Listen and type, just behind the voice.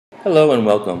Hello and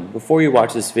welcome. Before you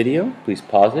watch this video, please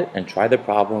pause it and try the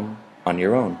problem on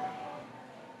your own.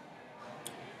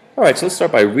 Alright, so let's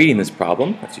start by reading this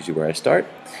problem. That's usually where I start.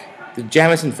 The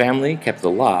Jamison family kept a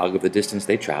log of the distance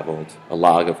they traveled. A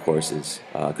log, of course,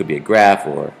 could be a graph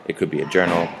or it could be a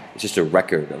journal. It's just a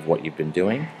record of what you've been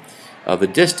doing. The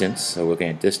distance, so looking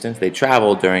at distance, they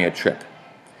traveled during a trip.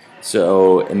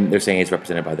 So, and they're saying it's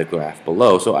represented by the graph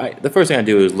below. So the first thing I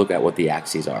do is look at what the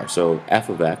axes are. So f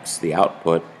of x, the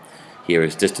output, here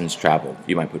is distance traveled.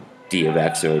 You might put d of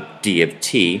x or d of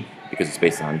t because it's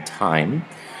based on time.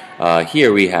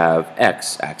 Here we have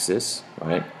x-axis,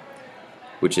 right,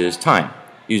 which is time.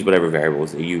 Use whatever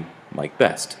variables that you like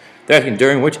best. They're asking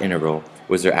during which interval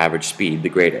was their average speed the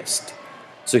greatest.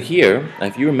 So here,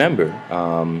 if you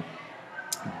remember,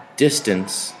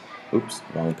 distance, oops,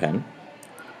 wrong pen.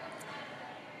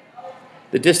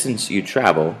 The distance you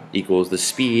travel equals the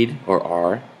speed, or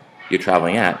r, you're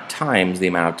traveling at times the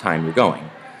amount of time you're going.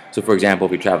 So for example,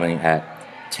 if you're traveling at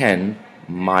 10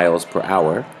 miles per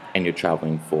hour and you're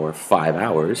traveling for 5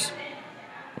 hours,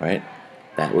 right,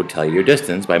 that would tell you your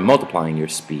distance by multiplying your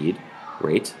speed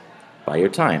rate by your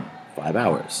time, 5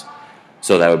 hours.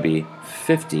 So that would be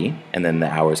 50, and then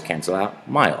the hours cancel out,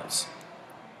 miles.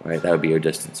 Right, that would be your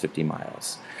distance, 50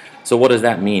 miles. So what does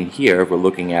that mean here if we're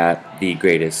looking at the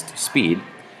greatest speed?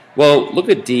 Well, look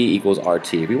at d equals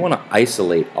rt. If we want to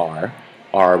isolate r,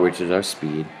 which is our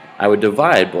speed, I would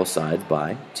divide both sides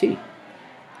by t.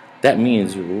 That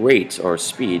means rate or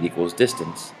speed equals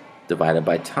distance divided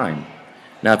by time.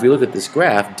 Now if you look at this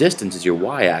graph, distance is your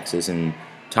y-axis and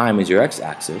time is your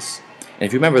x-axis. And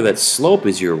if you remember that slope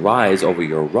is your rise over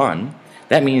your run,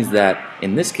 that means that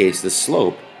in this case the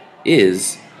slope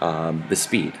is the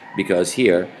speed, because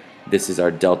here this is our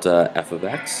delta f of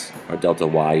x, or delta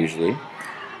y usually,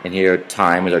 and here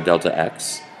time is our delta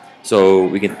x. So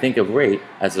we can think of rate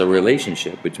as a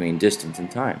relationship between distance and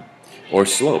time, or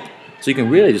slope. So you can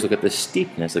really just look at the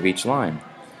steepness of each line.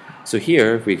 So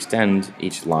here, if we extend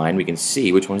each line, we can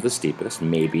see which one's the steepest,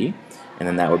 maybe, and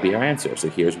then that would be our answer. So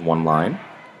here's one line,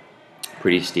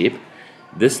 pretty steep.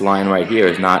 This line right here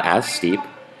is not as steep.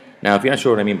 Now, if you're not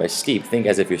sure what I mean by steep, think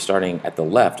as if you're starting at the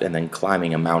left and then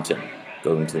climbing a mountain,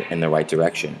 going in the right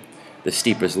direction. The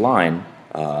steepest line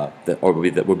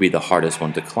would be the hardest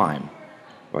one to climb,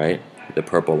 right? The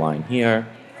purple line here,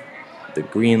 the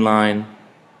green line.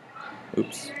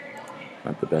 Oops,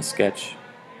 not the best sketch.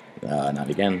 Not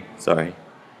again, sorry.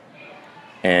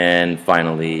 And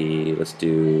finally, let's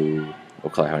do,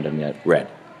 what color haven't I done yet? Red,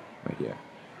 right here.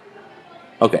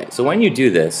 Okay, so when you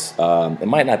do this, it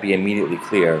might not be immediately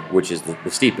clear which is the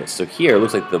steepest. So here, it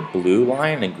looks like the blue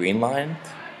line and green line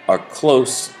are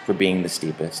close for being the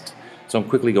steepest. So I'm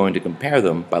quickly going to compare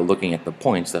them by looking at the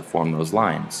points that form those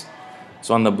lines.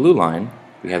 So on the blue line,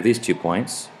 we have these 2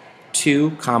 points, 2,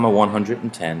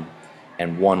 110,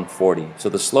 and 140. So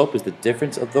the slope is the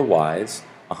difference of the y's,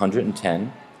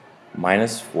 110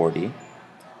 minus 40,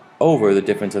 over the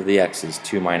difference of the x's,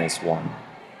 2 minus 1.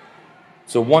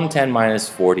 So 110 minus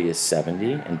 40 is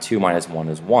 70, and 2 minus 1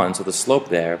 is 1. So the slope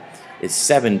there is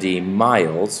 70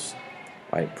 miles,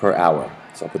 right, per hour.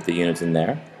 So I'll put the units in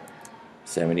there.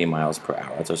 70 miles per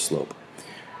hour. That's our slope.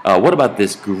 What about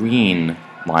this green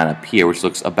line up here, which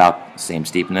looks about the same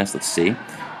steepness? Let's see.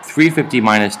 350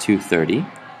 minus 230.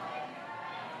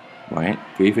 Right?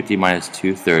 350 minus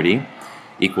 230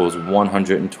 equals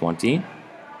 120.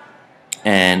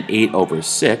 And 8 over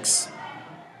 6,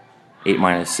 8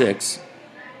 minus 6,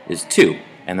 is 2,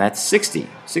 and that's 60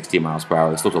 miles per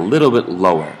hour. The slope's a little bit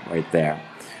lower right there.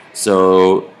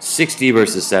 So 60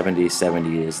 versus 70,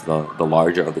 70 is the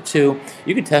larger of the two.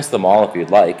 You can test them all if you'd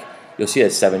like. You'll see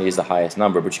that 70 is the highest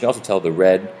number, but you can also tell the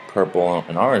red, purple,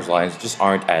 and orange lines just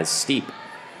aren't as steep.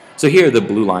 So here the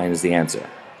blue line is the answer.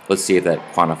 Let's see if that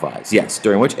quantifies. Yes,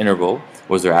 during which interval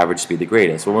was their average speed the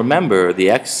greatest? Well, remember the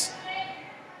x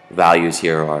values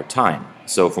here are time.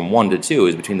 So from 1 to 2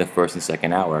 is between the first and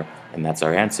second hour, and that's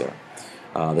our answer.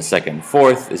 The second and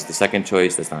fourth is the second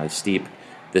choice, that's not as steep.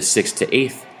 The 6th to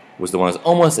 8th was the one that's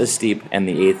almost as steep, and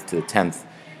the 8th to the 10th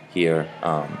here,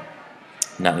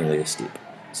 not nearly as steep.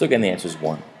 So again, the answer is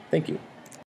 1. Thank you.